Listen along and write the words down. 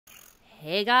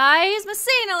Hey guys,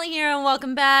 MasaeAnela here, and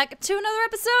welcome back to another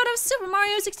episode of Super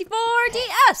Mario 64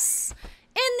 DS!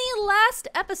 In the last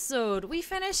episode, we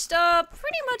finished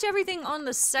pretty much everything on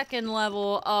the second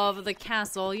level of the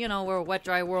castle, you know, where Wet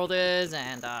Dry World is,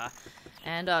 and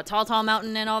Tall Tall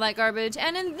Mountain and all that garbage.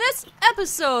 And in this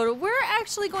episode, we're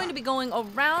actually going to be going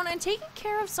around and taking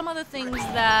care of some of the things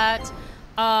that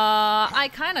I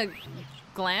kind of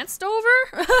glanced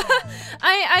over.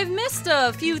 I've missed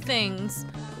a few things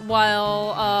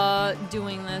while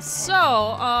doing this.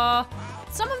 So,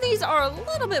 some of these are a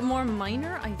little bit more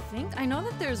minor, I think. I know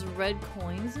that there's red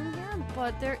coins in here,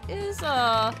 but there is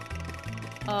a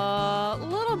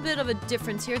little bit of a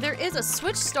difference here. There is a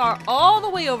switch star all the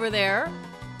way over there.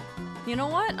 You know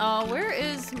what? Where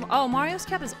is... Oh, Mario's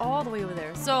cap is all the way over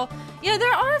there. So, yeah,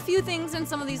 there are a few things in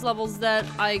some of these levels that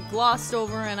I glossed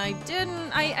over and I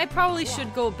didn't... I probably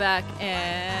should go back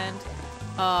and,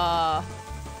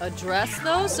 address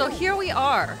those. So here we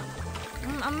are.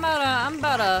 I'm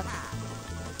about to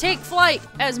take flight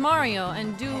as Mario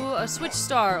and do a switch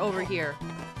star over here.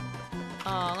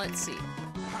 Let's see.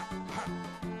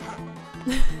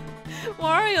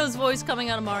 Mario's voice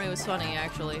coming out of Mario is funny,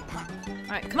 actually.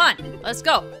 Alright, come on, let's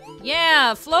go.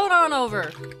 Yeah, float on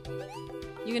over.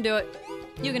 You can do it.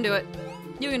 You can do it.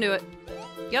 You can do it.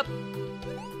 Yep.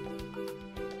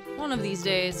 One of these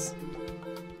days.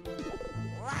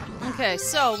 Okay,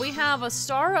 so we have a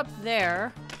star up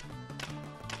there.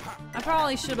 I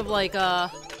probably should have, like,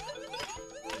 gotten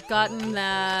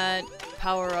that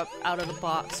power-up out of the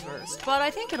box first. But I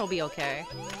think it'll be okay.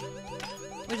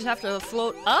 We just have to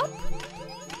float up.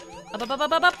 Up, up, up,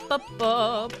 up, up, up, up,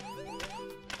 up.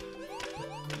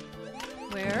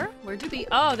 Where? Where do we?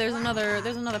 Oh, there's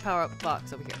another power-up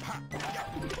box over here.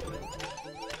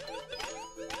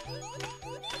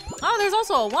 Oh, there's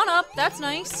also a 1-up. That's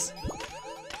nice.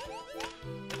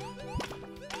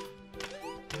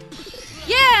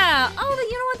 Yeah! Oh,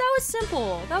 you know what? That was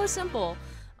simple. That was simple.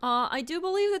 I do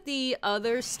believe that the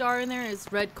other star in there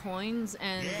is red coins,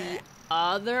 and the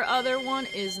other one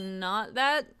is not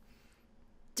that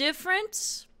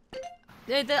different.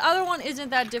 The other one isn't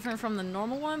that different from the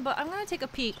normal one, but I'm gonna take a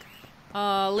peek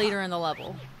later in the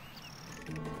level.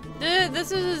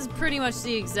 This is pretty much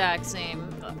the exact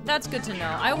same. That's good to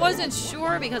know. I wasn't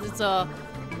sure because it's a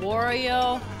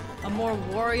Wario, a more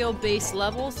Wario-based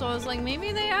level, so I was like,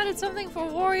 maybe they added something for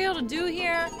Wario to do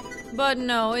here, but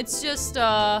no, it's just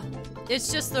the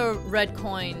red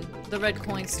coin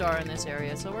star in this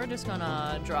area, so we're just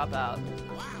gonna drop out.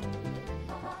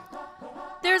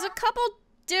 There's a couple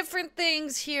different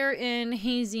things here in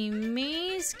Hazy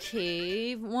Maze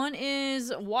Cave. One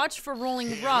is watch for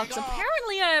rolling rocks.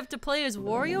 Apparently I have to play as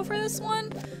Wario for this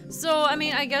one. So, I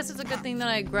mean, I guess it's a good thing that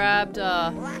I grabbed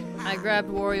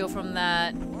Wario from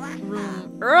that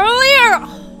room earlier!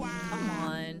 Oh, come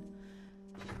on.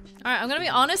 Alright, I'm gonna be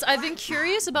honest, I've been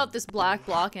curious about this black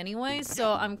block anyway,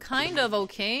 so I'm kind of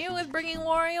okay with bringing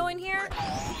Wario in here.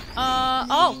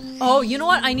 Oh, you know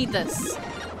what? I need this.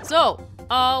 So,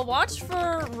 watch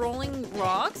for rolling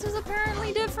rocks is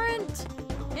apparently different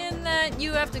in that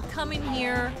you have to come in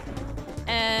here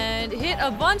and hit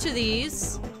a bunch of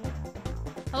these.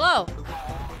 Hello.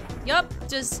 Yup,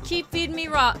 just keep feeding me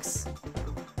rocks.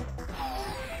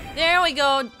 There we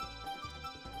go.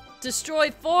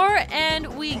 Destroy 4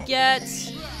 and we get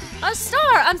a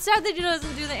star. I'm sad that he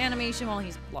doesn't do the animation while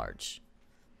he's large.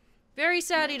 Very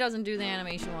sad he doesn't do the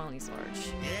animation while he's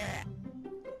large.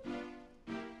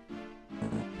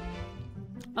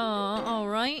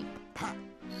 Alright.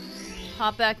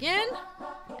 Hop back in.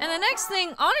 And the next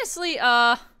thing, honestly,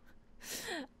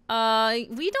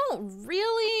 we don't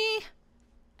really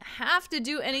have to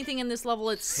do anything in this level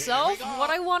itself. What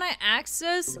I want to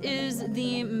access is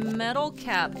the metal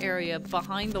cap area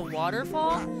behind the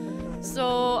waterfall.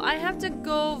 So I have to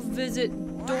go visit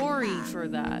Dory for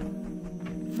that.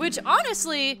 Which,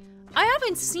 honestly, I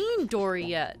haven't seen Dory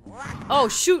yet. Oh,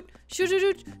 shoot. Shoot, shoot,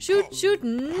 shoot, shoot, shoot,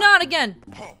 not again.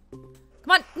 Come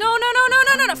on. No, no, no, no,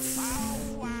 no, no, no.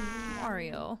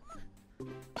 Mario.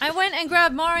 I went and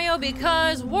grabbed Mario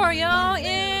because Wario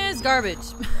is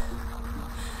garbage.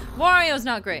 Wario's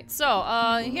not great. So,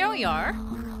 here we are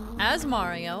as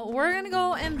Mario. We're gonna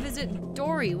go and visit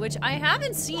Dory, which I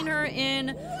haven't seen her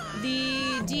in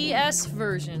the DS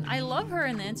version. I love her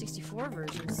in the N64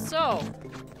 version. So,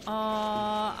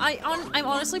 I'm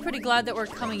honestly pretty glad that we're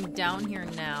coming down here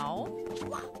now.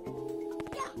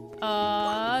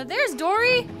 There's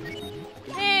Dory.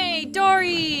 Hey,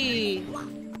 Dory.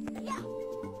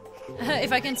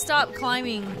 If I can stop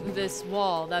climbing this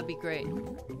wall, that'd be great.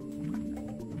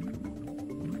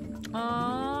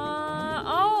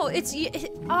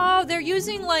 Oh, they're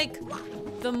using like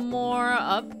the more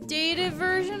updated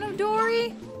version of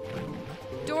Dory.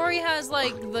 Dory has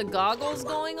like the goggles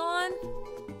going on.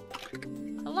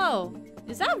 Hello,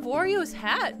 is that Wario's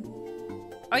hat?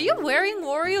 Are you wearing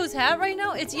Wario's hat right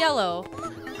now? It's yellow.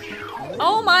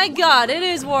 Oh my god, it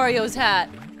is Wario's hat.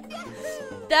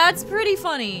 That's pretty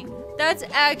funny. That's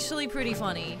actually pretty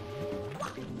funny.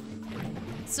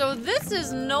 So this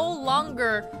is no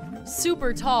longer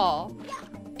super tall.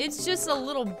 It's just a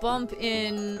little bump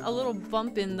in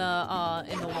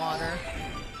the water.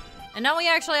 And now we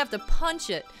actually have to punch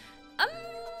it.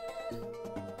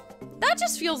 That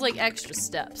just feels like extra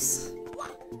steps.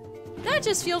 That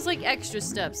just feels like extra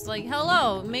steps. Like,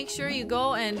 hello, make sure you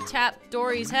go and tap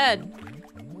Dory's head.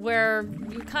 Where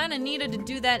you kind of needed to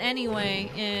do that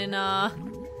anyway in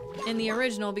the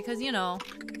original because, you know,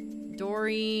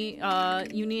 Dory,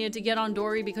 you needed to get on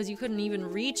Dory because you couldn't even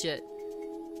reach it.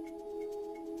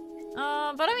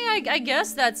 But I mean, I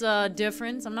guess that's a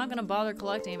difference. I'm not gonna bother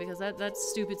collecting it because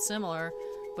that's stupid similar.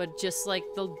 But just like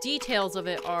the details of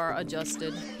it are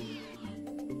adjusted.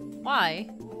 Why?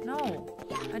 No.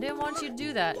 I didn't want you to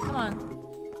do that. Come on.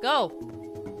 Go.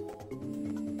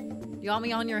 You want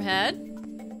me on your head?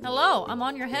 Hello, I'm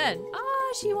on your head.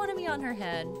 Ah, she wanted me on her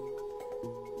head.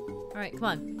 Alright, come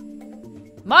on.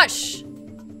 Mush!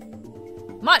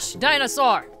 Mush,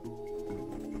 dinosaur!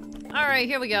 Alright,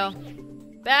 here we go.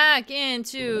 Back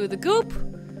into the goop.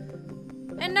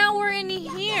 And now we're in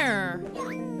here.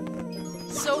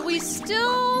 So we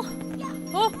still...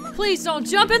 Oh, please don't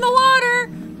jump in the water!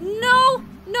 No!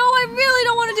 No, I really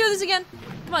don't want to do this again.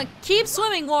 Come on, keep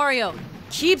swimming, Wario.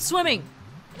 Keep swimming.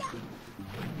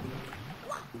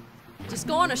 Just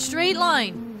go on a straight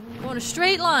line. Go on a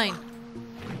straight line.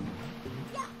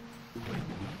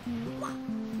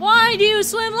 Why do you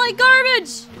swim like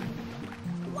garbage?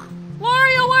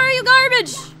 Wario, why are you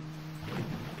garbage?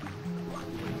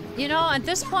 You know, at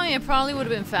this point, it probably would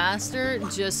have been faster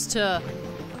just to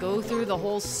go through the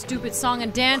whole stupid song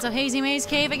and dance of Hazy Maze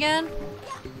Cave again.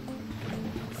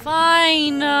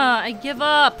 Fine, I give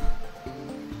up.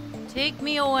 Take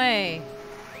me away.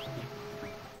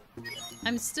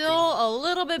 I'm still a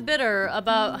little bit bitter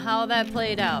about how that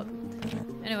played out.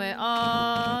 Anyway,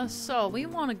 so we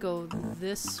want to go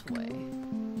this way.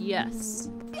 Yes.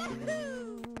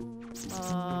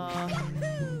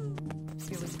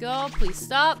 Here we go. Please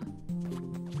stop.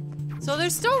 So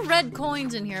there's still red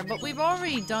coins in here, but we've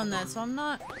already done that, so I'm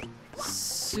not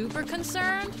super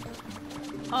concerned.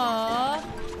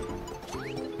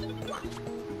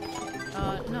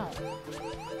 No.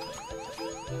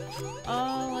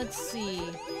 Let's see.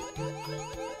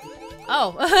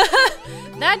 Oh,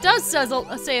 that does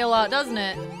say a lot, doesn't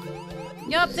it?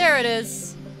 Yup, there it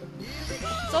is.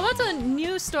 So that's a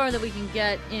new store that we can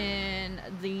get in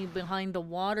the behind the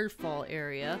waterfall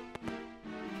area.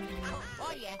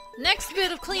 Oh, yeah. Next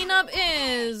bit of cleanup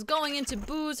is going into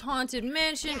Boo's haunted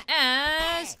mansion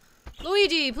as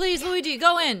Luigi. Please, Luigi,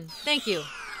 go in. Thank you.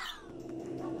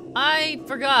 I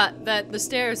forgot that the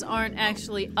stairs aren't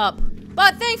actually up.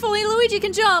 But thankfully, Luigi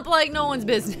can jump like no one's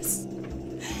business.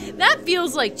 That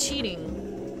feels like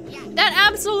cheating. That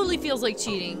absolutely feels like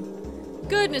cheating.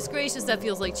 Goodness gracious, that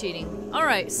feels like cheating.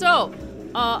 Alright, so,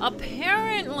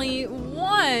 apparently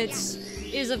what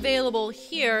is available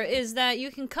here is that you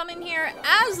can come in here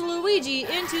as Luigi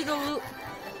into the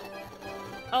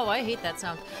Oh, I hate that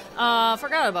sound.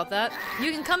 Forgot about that.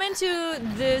 You can come into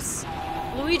this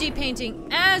Luigi painting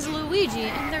as Luigi,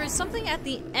 and there is something at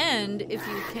the end if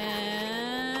you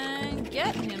can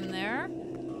get him there.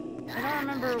 I don't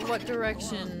remember what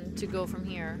direction to go from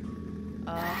here.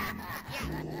 I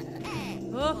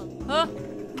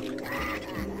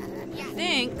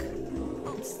think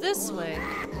it's this way.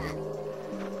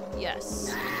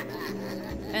 Yes.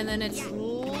 And then it's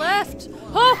left.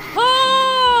 Ho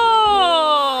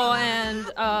ho!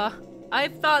 And I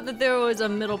thought that there was a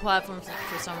middle platform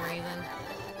for some reason.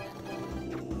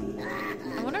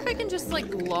 I wonder if I can just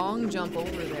like long jump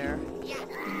over there.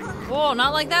 Whoa,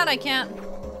 not like that, I can't.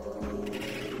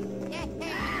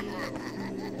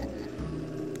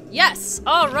 Yes!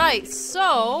 Alright,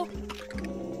 so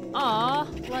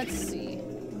let's see.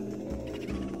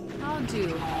 How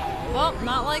do? Well,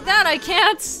 not like that, I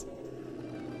can't!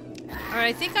 Alright,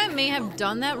 I think I may have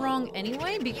done that wrong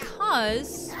anyway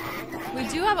because we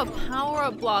do have a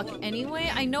power-up block anyway.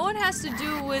 I know it has to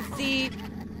do with the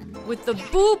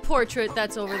Boo portrait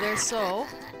that's over there, so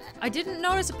I didn't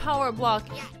notice a power-up block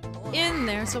in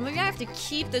there, so maybe I have to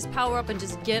keep this power-up and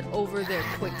just get over there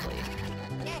quickly.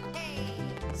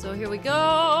 So here we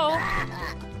go.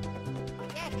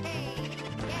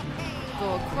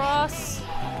 Go across.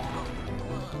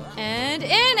 And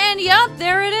in, and yep,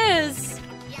 there it is.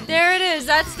 There it is.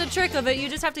 That's the trick of it. You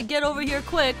just have to get over here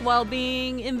quick while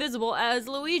being invisible as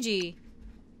Luigi.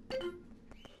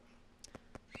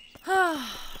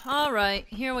 Alright,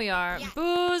 here we are.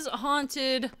 Boo's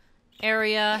haunted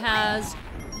area has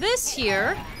this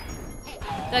here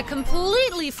that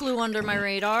completely flew under my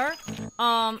radar.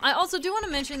 I also do want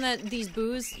to mention that these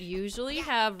Boos usually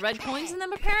have red coins in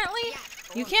them, apparently.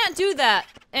 You can't do that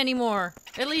anymore.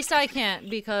 At least I can't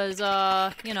because,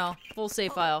 you know, full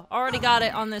save file. Already got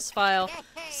it on this file,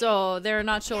 so they're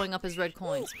not showing up as red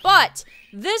coins. But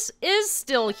this is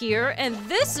still here, and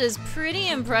this is pretty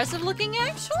impressive looking,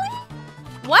 actually.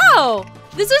 Wow!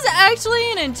 This is actually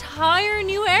an entire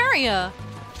new area.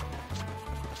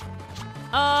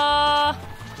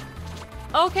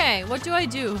 Okay, what do I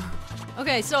do?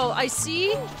 Okay, so I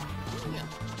see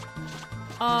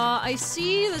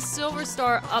the silver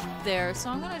star up there, so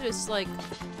I'm gonna just, like,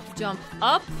 jump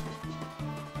up.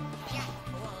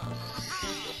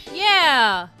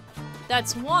 Yeah!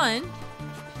 That's one.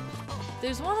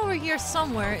 There's one over here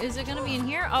somewhere. Is it gonna be in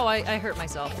here? Oh, I hurt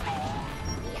myself.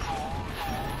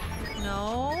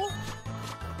 No.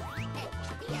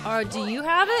 Do you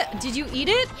have it? Did you eat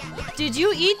it? Did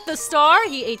you eat the star?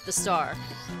 He ate the star.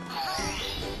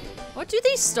 What do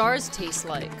these stars taste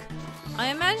like? I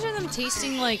imagine them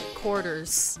tasting like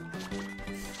quarters.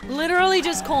 Literally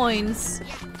just coins.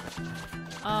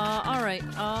 Alright.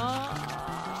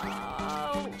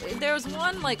 There's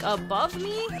one, like, above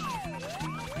me?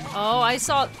 Oh, I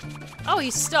saw... Oh,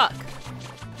 he's stuck.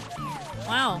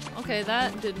 Wow. Okay,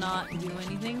 that did not do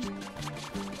anything.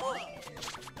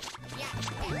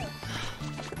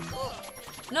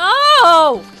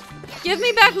 No! Give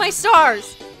me back my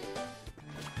stars!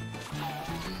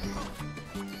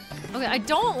 Okay, I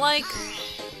don't like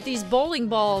these bowling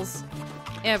balls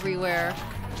everywhere.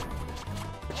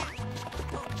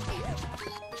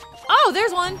 Oh,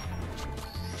 there's one!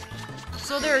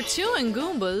 So there are two in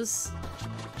Goombas.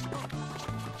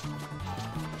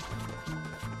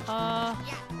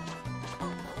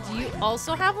 Do you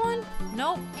also have one?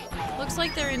 Nope. Looks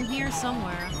like they're in here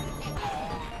somewhere.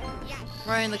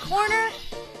 Right in the corner.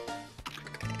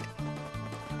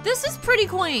 This is pretty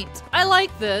quaint. I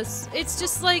like this. It's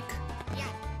just like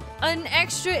an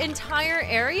extra entire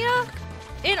area.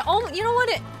 You know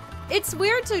what? It's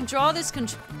weird to draw this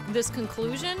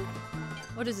conclusion.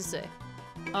 What does it say?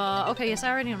 Okay, yes,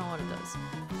 I already know what it does.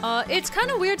 It's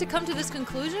kind of weird to come to this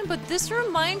conclusion, but this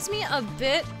reminds me a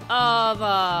bit of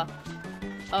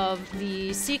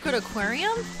the Secret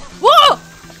Aquarium. Whoa!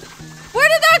 Where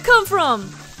did that come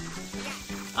from?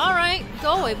 Alright,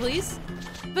 go away, please.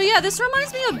 But yeah, this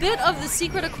reminds me a bit of the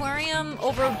Secret Aquarium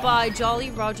over by Jolly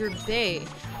Roger Bay.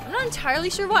 I'm not entirely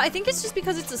sure why. I think it's just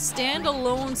because it's a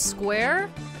standalone square,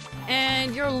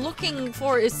 and you're looking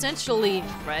for essentially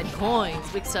red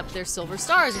coins, except they're silver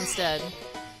stars instead.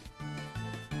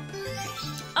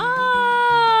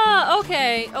 Ah,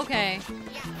 okay, okay.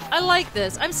 I like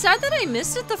this. I'm sad that I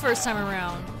missed it the first time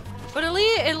around, but at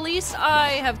least I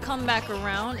have come back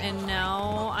around, and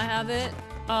now I have it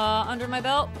under my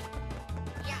belt.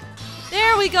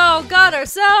 There we go, got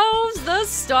ourselves the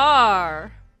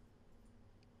star.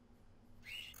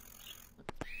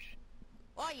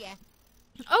 Oh yeah.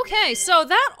 Okay, so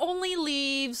that only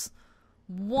leaves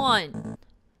one.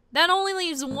 That only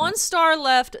leaves one star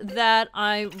left that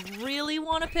I really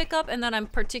want to pick up and that I'm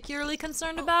particularly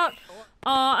concerned about.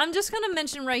 I'm just gonna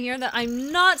mention right here that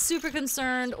I'm not super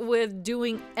concerned with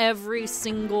doing every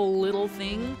single little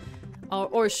thing.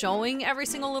 Or showing every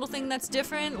single little thing that's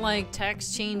different, like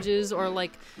text changes or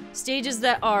like stages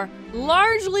that are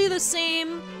largely the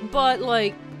same, but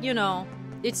like, you know,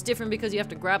 it's different because you have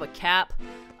to grab a cap.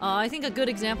 I think a good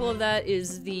example of that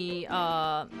is the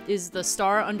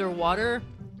star underwater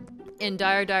in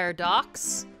Dire Dire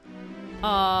Docks.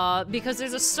 Because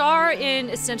there's a star in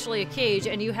essentially a cage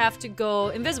and you have to go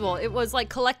invisible. It was like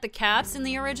collect the caps in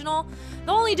the original.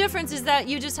 The only difference is that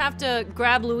you just have to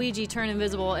grab Luigi, turn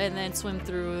invisible, and then swim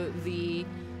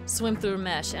through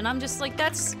mesh. And I'm just like,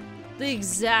 that's the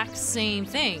exact same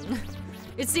thing.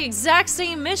 It's the exact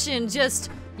same mission,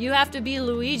 just you have to be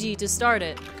Luigi to start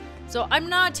it. So I'm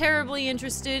not terribly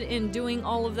interested in doing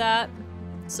all of that.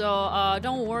 So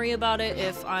don't worry about it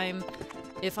if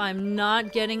I'm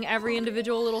not getting every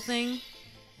individual little thing.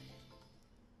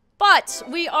 But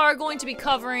we are going to be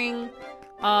covering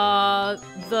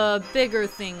the bigger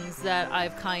things that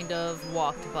I've kind of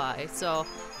walked by. So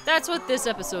that's what this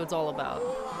episode's all about.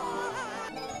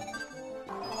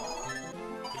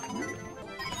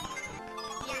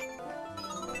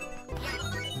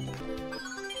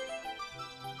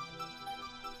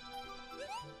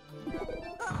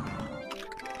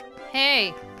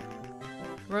 Hey.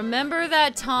 Remember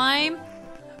that time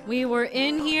we were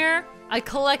in here? I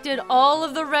collected all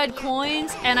of the red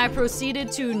coins and I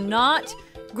proceeded to not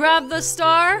grab the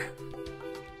star?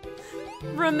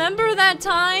 Remember that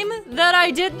time that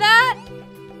I did that?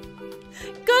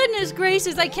 Goodness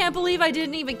gracious, I can't believe I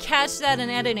didn't even catch that in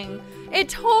editing. It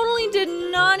totally did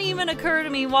not even occur to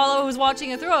me while I was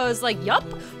watching it through. I was like, yup,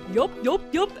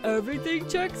 everything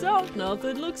checks out.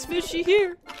 Nothing looks fishy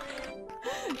here.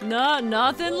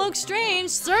 Nothing looks strange.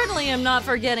 Certainly am not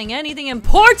forgetting anything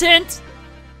important.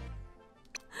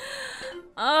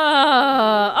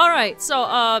 Alright,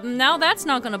 so, now that's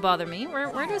not gonna bother me.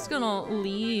 We're just gonna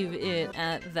leave it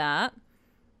at that.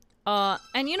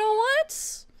 And you know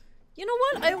what?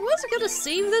 I was gonna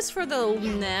save this for the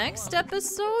next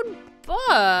episode,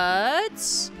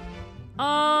 but...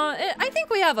 I think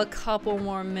we have a couple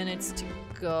more minutes to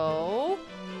go.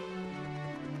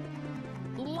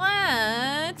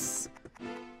 Let's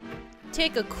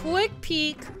take a quick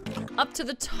peek up to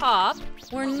the top.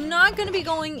 We're not gonna be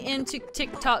going into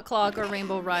Tick-Tock Clock or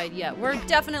Rainbow Ride yet. We're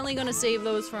definitely gonna save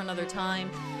those for another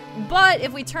time. But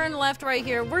if we turn left right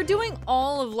here, we're doing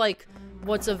all of like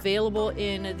what's available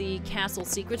in the Castle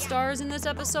Secret Stars in this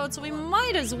episode, so we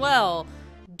might as well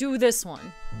do this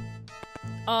one.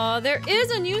 There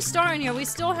is a new star in here. We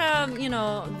still have, you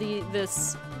know,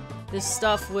 this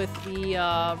stuff with the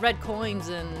red coins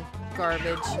and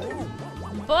garbage.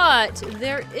 But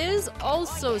there is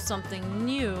also something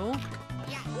new.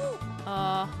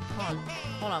 Hold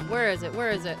on, where is it?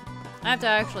 I have to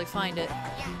actually find it.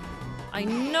 I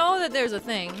know that there's a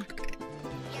thing.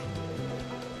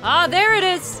 Ah, there it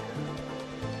is!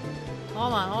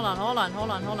 Hold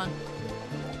on.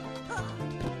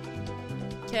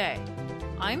 Okay.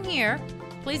 I'm here.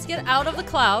 Please get out of the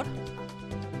cloud.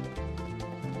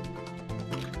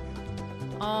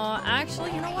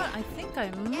 Actually, you know what? I think I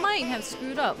might have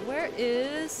screwed up. Where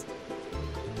is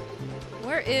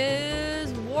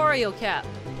Wario Cap?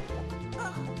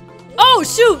 Oh,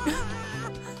 shoot!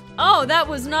 Oh, that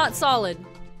was not solid.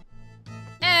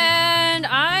 And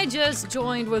I just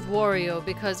joined with Wario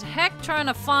because heck trying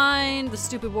to find the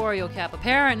stupid Wario Cap,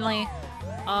 apparently.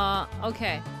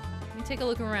 Okay. Let me take a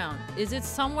look around. Is it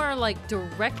somewhere like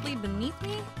directly beneath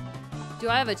me? Do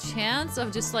I have a chance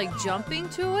of just like jumping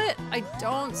to it? I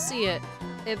don't see it.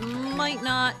 It might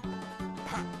not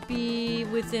be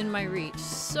within my reach.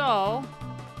 So,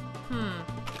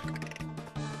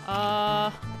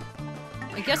 I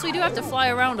guess we do have to fly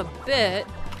around a bit.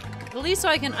 At least so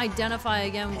I can identify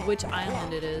again which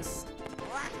island it is.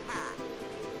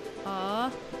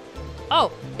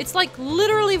 Oh, it's like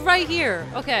literally right here.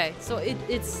 Okay, so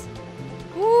it's,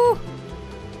 woo.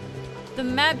 The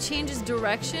map changes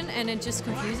direction and it just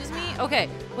confuses me. Okay,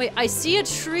 wait, I see a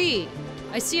tree.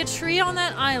 I see a tree on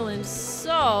that island,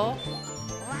 so...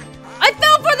 I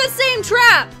fell for the same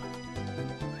trap!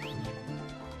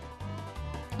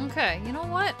 Okay, you know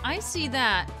what? I see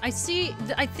that. I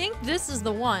think this is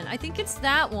the one. I think it's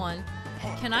that one.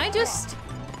 Can I just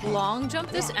long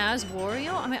jump this as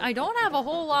Wario? I mean, I don't have a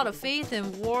whole lot of faith in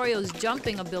Wario's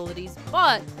jumping abilities,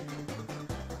 but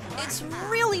it's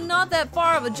really not that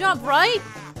far of a jump, right?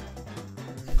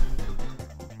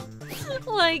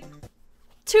 Like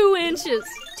 2 inches. 2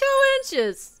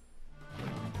 inches.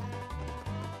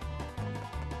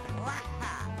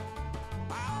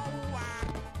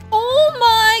 Oh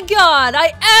my god,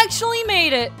 I actually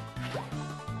made it.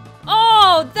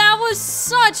 Oh, that was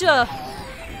such a...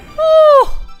 Whew.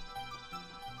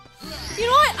 You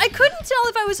know what? I couldn't tell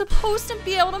if I was supposed to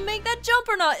be able to make that jump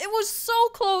or not. It was so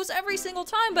close every single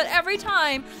time, but every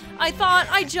time I thought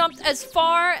I jumped as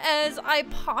far as I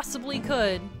possibly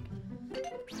could.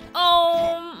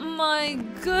 Oh my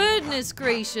goodness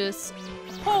gracious.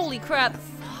 Holy crap.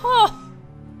 Oh.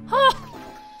 Oh.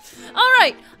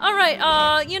 Alright,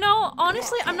 you know,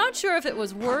 honestly, I'm not sure if it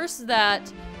was worse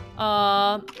that,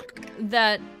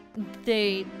 that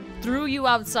they threw you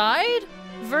outside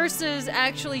versus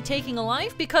actually taking a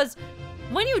life, because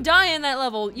when you die in that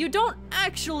level, you don't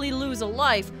actually lose a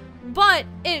life, but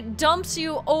it dumps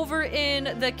you over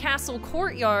in the castle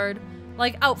courtyard,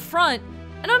 like out front,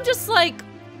 and I'm just like,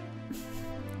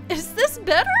 is this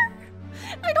better?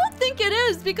 I don't think it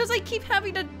is, because I keep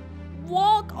having to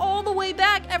walk all the way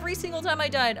back every single time I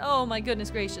died. Oh my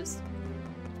goodness gracious.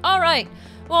 Alright,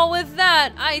 well with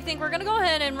that, I think we're gonna go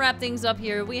ahead and wrap things up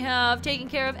here. We have taken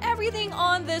care of everything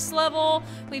on this level,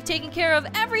 we've taken care of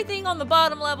everything on the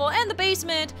bottom level and the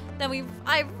basement that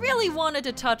I really wanted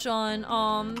to touch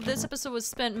on. This episode was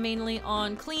spent mainly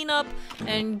on cleanup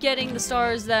and getting the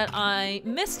stars that I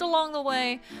missed along the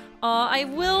way. I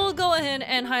will go ahead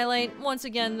and highlight once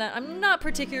again that I'm not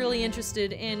particularly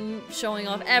interested in showing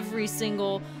off every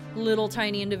single little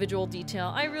tiny individual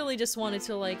detail. I really just wanted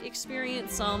to like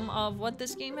experience some of what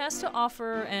this game has to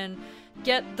offer and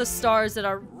get the stars that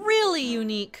are really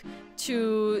unique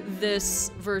to this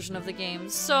version of the game.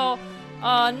 So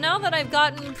now that I've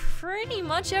gotten pretty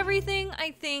much everything,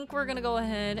 I think we're gonna go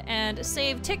ahead and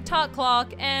save TikTok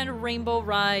Clock and Rainbow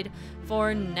Ride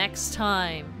for next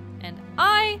time. And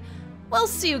I will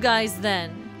see you guys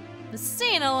then.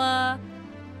 MasaeAnela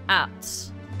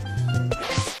out.